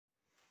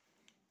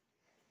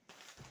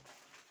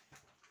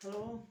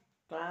Hello,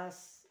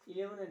 class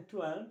 11 and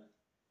 12.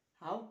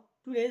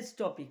 Today's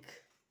topic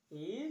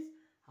is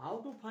how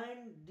to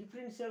find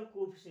differential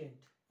coefficient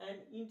and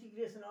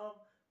integration of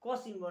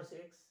cos inverse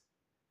x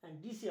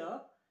and DC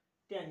of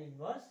tan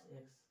inverse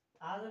x.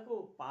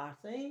 आजको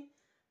part चाहिँ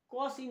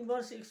cos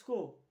inverse x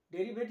को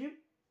derivative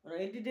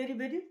र anti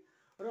derivative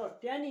र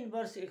tan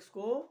inverse x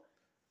को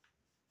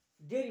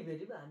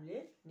derivative हामीले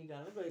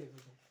निकाल्न गइरहेको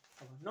छौँ।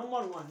 अब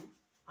नम्बर 1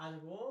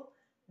 आजको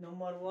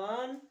number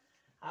 1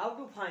 how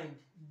to find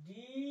d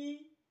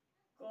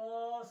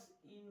cos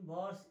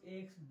inverse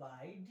x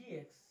by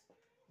dx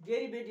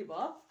derivative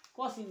of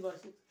cos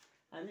inverse x।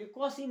 हामीले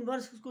cos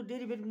inverse x को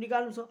डेरिभेटिभ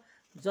निकाल्नु छ,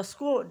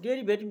 जसको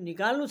डेरिभेटिभ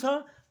निकाल्नु छ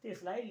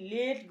त्यसलाई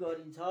लेट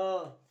गरिन्छ।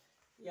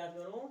 याद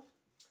गरौँ,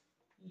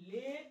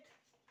 late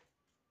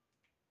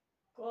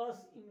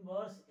cos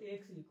inverse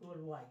x equal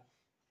y,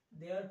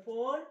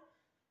 therefore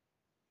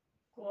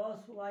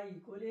cos y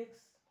equal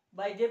x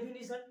by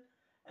definition,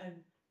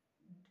 and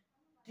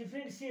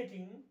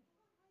differentiating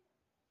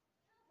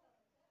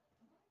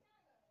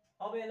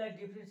अब यसलाई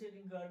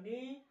डिफ्रेन्सिएटिङ गर्ने,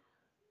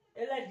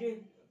 यसलाई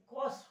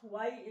cos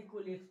y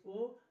equal x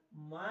को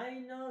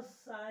minus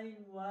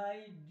sin y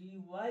dy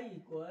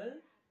equal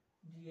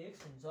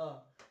dx हुन्छ।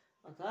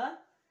 अर्थात्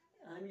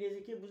हामीले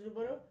चाहिँ के बुझ्नु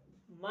पर्यो,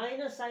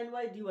 minus sin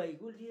y dy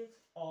equal dx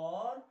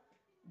or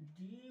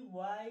dy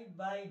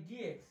by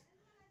dx,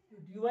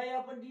 dy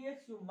upon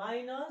dx यो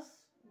minus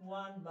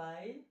 1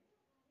 by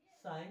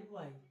sin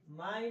y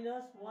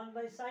minus 1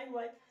 by sin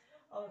y।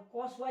 अब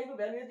cos y को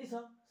भ्यालु यति छ,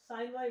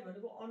 sin y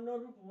भनेको under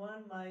root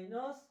 1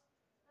 minus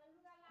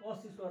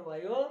cos square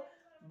y हो,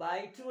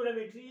 by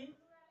trigonometry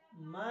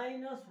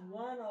minus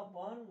 1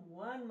 upon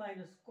 1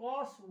 minus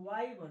cos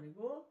y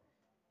भनेको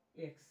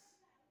x,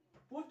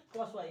 put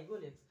cos y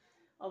equal x।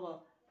 अब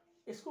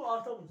यसको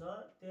अर्थ हुन्छ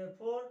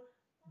therefore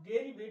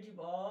derivative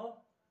of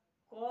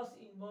cos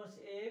inverse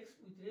x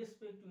with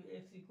respect to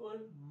x equal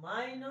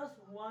minus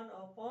 1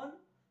 upon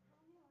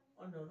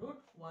under root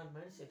 1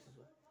 minus x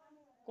square।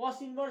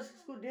 cos inverse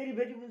x को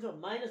derivative हुन्छ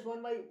minus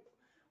 1 by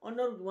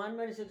under root 1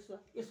 minus x square।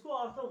 यसको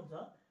अर्थ हुन्छ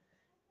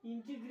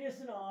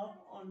integration of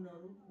under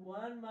root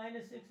 1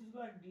 minus x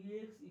square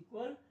dx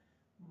equal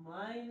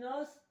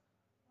minus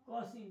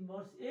cos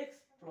inverse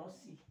x plus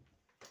c।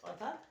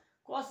 अर्थात्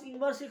cos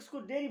inverse x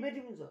को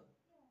derivative हुन्छ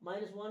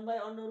minus 1 by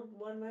under root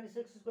 1 minus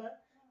x square।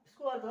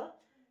 यसको अर्थ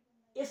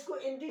यसको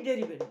anti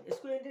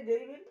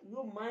derivative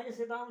यो minus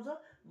यता आउँछ,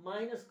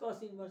 minus cos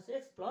inverse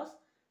x plus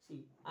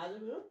c। आज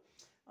यो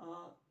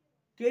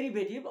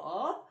derivative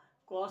of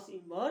cos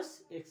inverse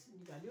x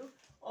निकाल्यो।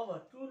 अब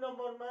 2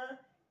 नम्बरमा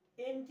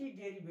anti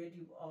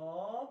derivative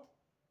of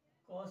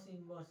cos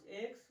inverse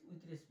x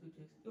with respect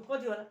to x यो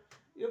कति होला,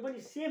 यो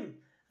पनि सेम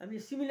हामी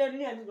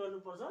सिमिलरली हामी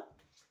गर्नुपर्छ।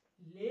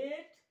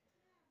 Late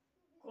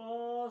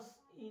cos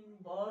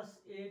inverse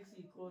x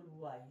equal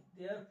y,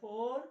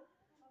 therefore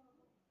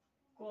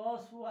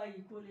cos y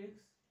equal x,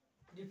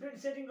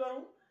 डिफरेन्सिएटिङ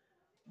गरौँ,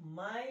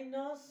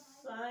 minus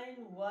sin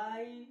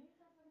y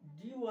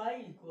dy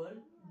equal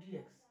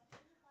dx,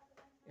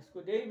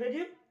 यसको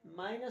derivative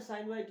minus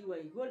sin y dy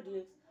equal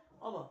dx।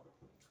 अब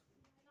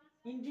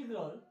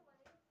इन्टिग्रल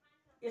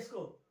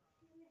यसको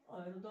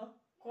हेर्नु त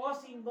cos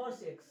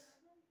inverse x,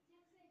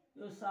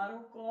 यो सारो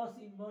cos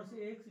inverse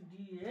x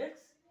dx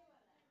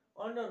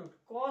under root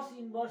cos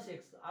inverse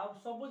x, अब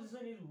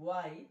supposition is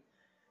y,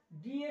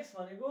 dx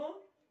भनेको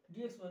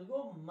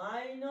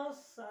minus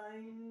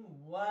sin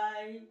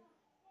y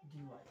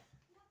dy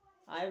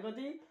आयो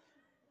कति,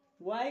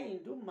 y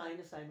into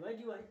minus sin y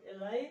dy।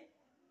 यसलाई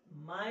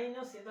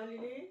माइनस यता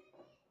लिने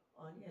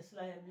अनि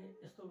यसलाई हामीले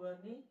यस्तो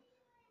गर्ने,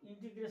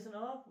 integration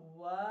of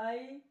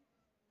y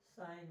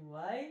sin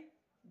y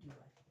dy,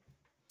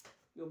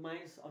 यो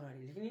माइनस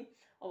अगाडि लेख्ने।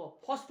 अब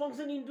फर्स्ट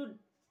फंक्सन इन्टु,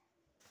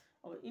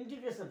 अब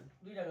इन्टिग्रेसन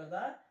दुईटा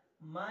गर्दा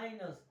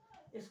माइनस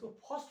यसको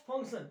first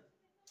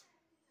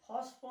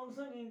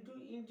function into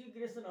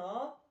integration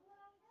of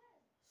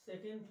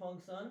second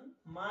function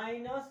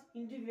minus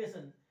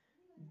integration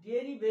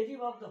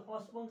derivative of the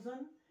first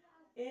function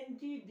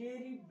anti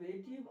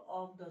derivative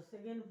of the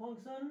second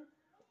function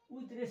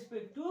with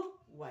respect to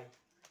y।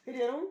 फेरि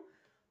हेरौँ,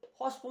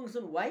 first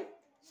function y,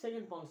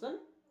 second function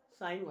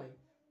sin y,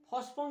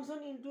 first function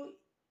into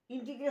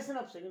integration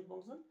of second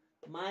function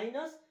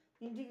minus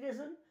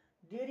integration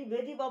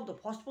derivative of the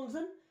first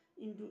function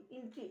into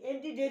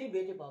anti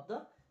derivative of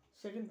the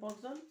second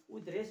function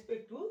with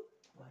respect to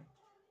y।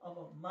 अब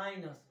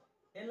minus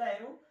यसलाई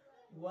हेरौँ,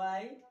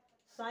 y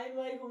sin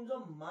y को हुन्छ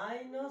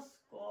minus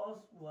cos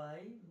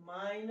y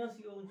minus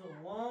यो हुन्छ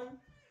 1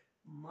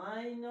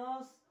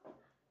 minus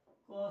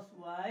cos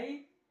y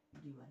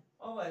dy।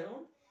 अब हेरौँ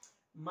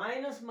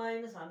minus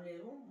minus हामीले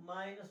हेरौँ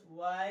minus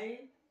y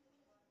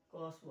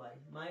cos y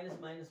minus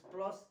minus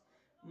plus,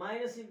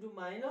 minus into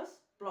minus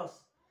plus,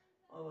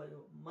 अब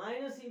यो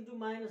minus into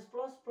minus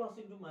plus, plus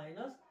into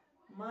minus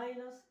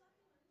minus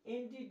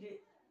anti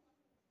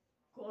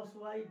cos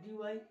y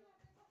dy,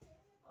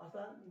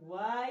 अर्थात्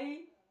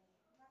y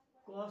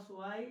cos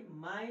y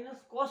minus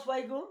cos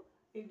y को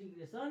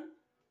integration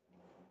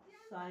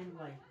sin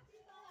y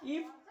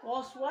If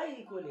cos y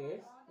equal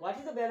x, what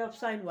is the value of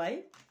sin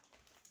y?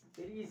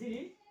 Very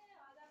easily,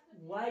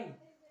 y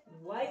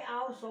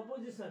our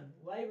supposition,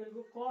 y will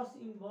go cos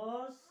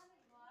inverse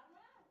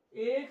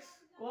x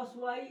cos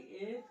y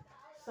x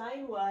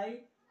sin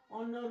y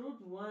under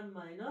root 1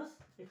 minus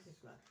x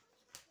square.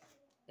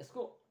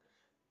 यसको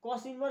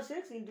cos inverse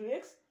x into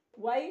x,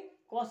 y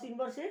cos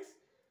inverse x,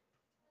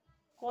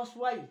 cos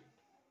y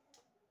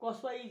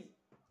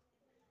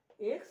is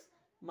x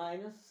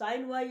minus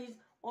sin y is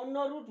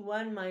under root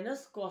 1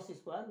 minus cos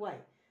square y.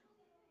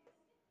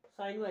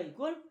 Sin y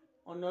equal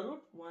under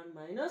root 1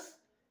 minus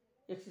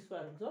x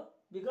square हुन्छ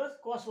because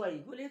cos y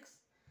equal x.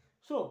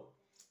 So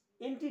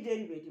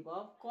antiderivative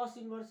of cos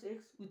inverse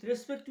x with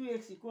respect to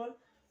x equal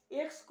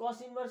x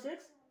cos inverse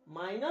x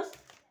minus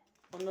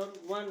under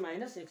 1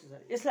 minus x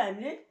square. यसलाई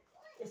हामीले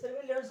यसरी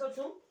पनि लेख्न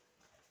सक्छौं,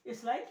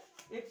 यसलाई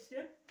एक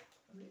step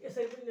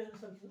यसरी पनि लेख्न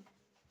सक्छौं.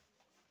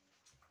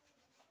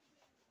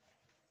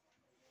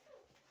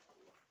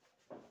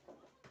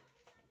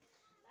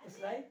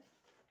 यसलाई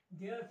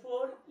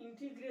therefore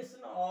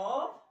integration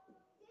of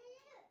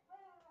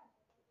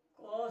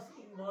cos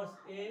inverse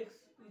x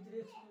with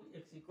respect to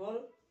x equal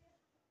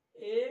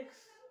x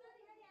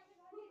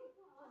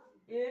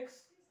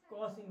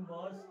cos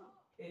inverse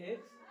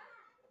x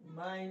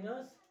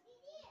minus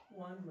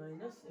 1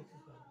 minus x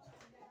square.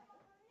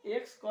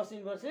 x cos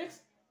inverse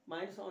x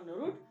minus under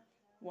root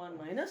 1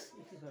 minus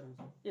x square हुन्छ.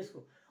 यसको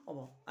अब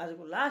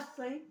आजको लास्ट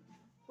चाहिँ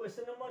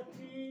question number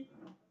 3,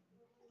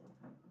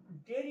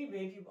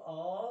 derivative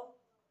of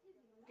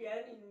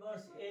tan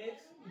inverse x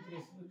with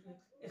respect to x.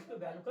 यसको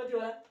value कति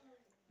होला?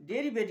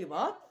 Derivative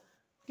of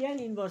tan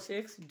inverse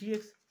x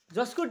dx,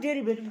 जसको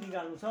derivative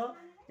निकाल्नु छ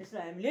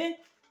यसलाई हामीले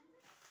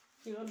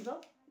के गर्नु छ?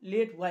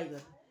 लेट y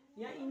गर्ने.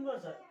 यहाँ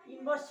इन्भर्स छ,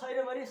 इन्भर्स छैन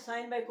भने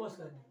sin बाइ cos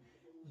गर्ने.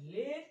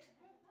 Late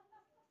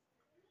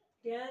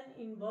tan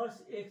inverse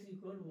x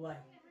equal y.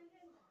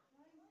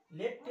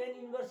 Let tan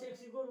inverse x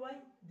equal y.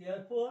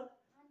 Therefore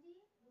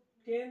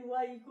tan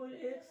y equal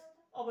x.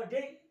 अब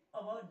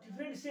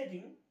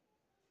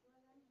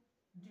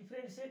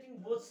differentiating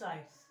both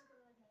sides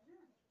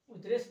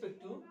with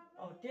respect to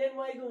tan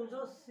y को हुन्छ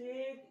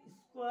sec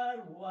square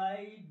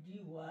y dy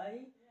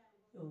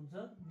हुन्छ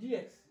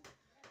dx.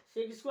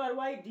 Sec square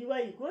y dy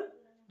equal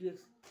dx.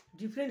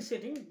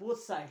 Differentiating both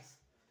sides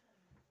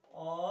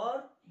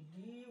or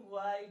dy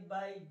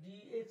by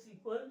dx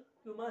equal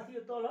यो माथि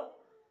यो तल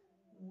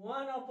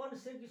 1 upon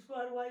sec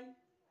square y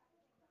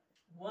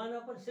 1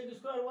 upon sec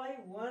square y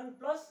 1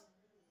 plus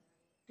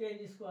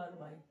tan square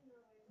y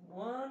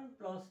 1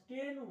 plus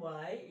tan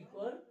y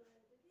equal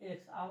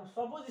x. Our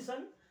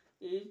supposition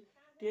is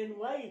tan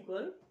y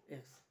equal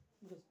x.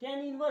 Because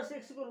tan inverse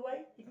x equal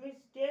y, it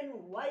means tan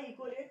y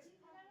equal x.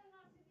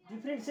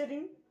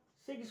 Differentiating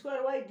sec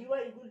square y dy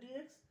equal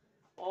dx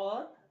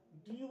or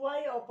dy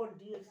upon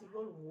dx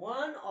equal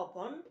 1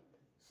 upon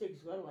sec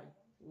square y.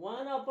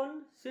 1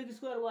 upon sec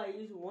square y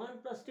is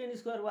 1 plus tan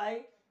square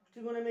y,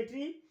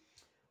 trigonometry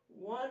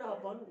 1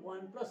 upon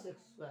 1 plus x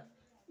square.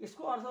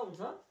 यसको अर्थ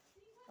हुन्छ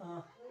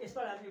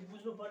यसबाट हामीले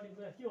बुझ्नु पर्ने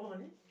कुरा के हो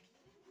भने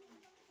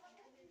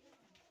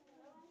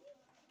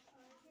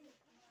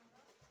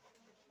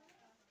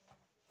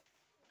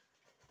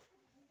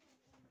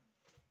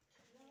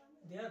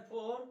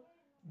therefore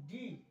d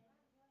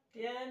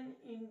tan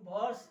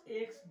inverse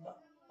x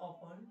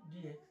upon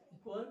dx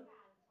equal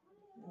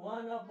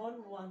 1 upon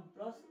 1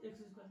 plus x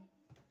square.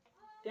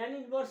 tan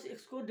inverse x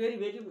को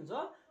डेरिभेटिभ हुन्छ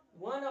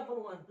 1 upon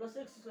 1 plus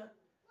x square.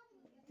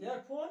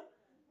 therefore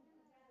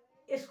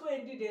यसको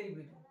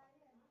एन्टिडेरिभेटिभ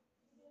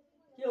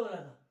के होला त?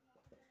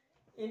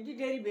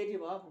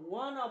 एन्टिडेरिभेटिभ of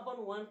 1 upon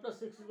 1 plus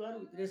x square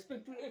with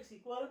respect to x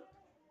equal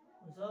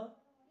हुन्छ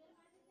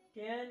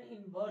tan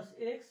inverse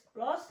x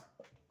plus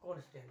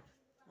constant.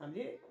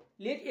 हामीले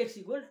late x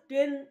equal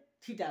tan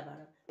theta बाट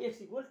x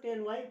equal tan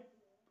y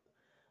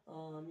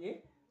हामीले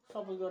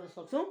सपोज गर्न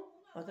सक्छौं,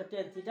 अथवा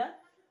tan थीटा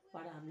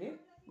बाट हामीले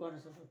गर्न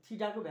सक्छौं.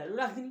 थीटा को भ्यालु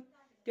राख्दिने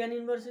tan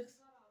inverse x.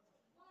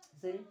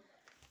 यसरी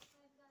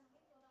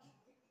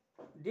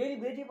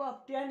derivative of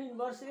tan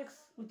inverse x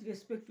with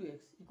respect to x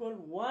equal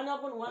 1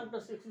 upon 1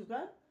 plus x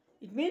square.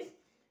 It means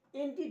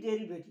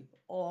antiderivative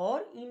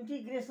or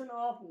integration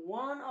of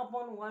 1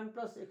 upon 1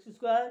 plus x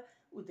square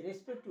with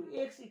respect to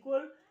x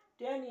equal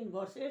tan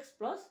inverse x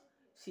plus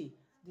c.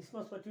 This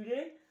much for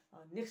today.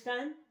 Next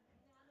time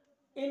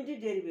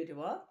antiderivative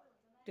of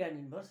tan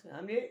inverse.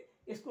 हामीले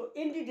यसको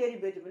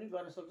antiderivative पनि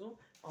गर्न सक्छौं.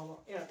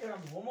 अब एउटा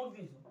homework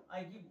दिन्छु.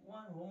 I give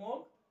one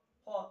homework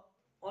for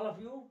all of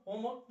you.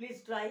 Homework,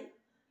 please try.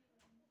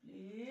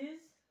 Please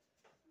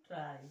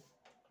try.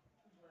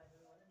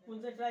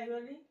 कुन चाहिँ ट्राई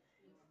गर्ने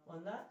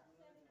भन्दा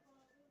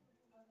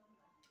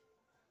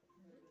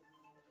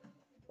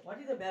what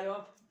is the value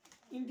of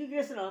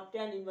integration of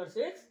tan inverse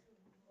x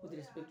with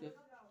respect to x?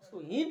 So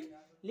hint,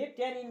 let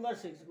tan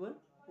inverse x equal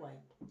y.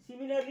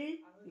 Similarly,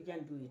 you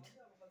can do it,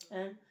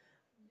 and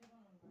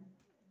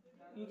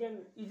you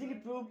can easily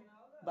prove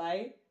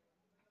by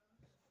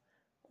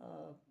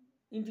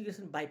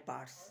integration by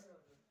parts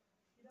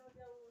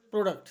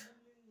product.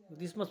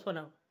 This much for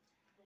now.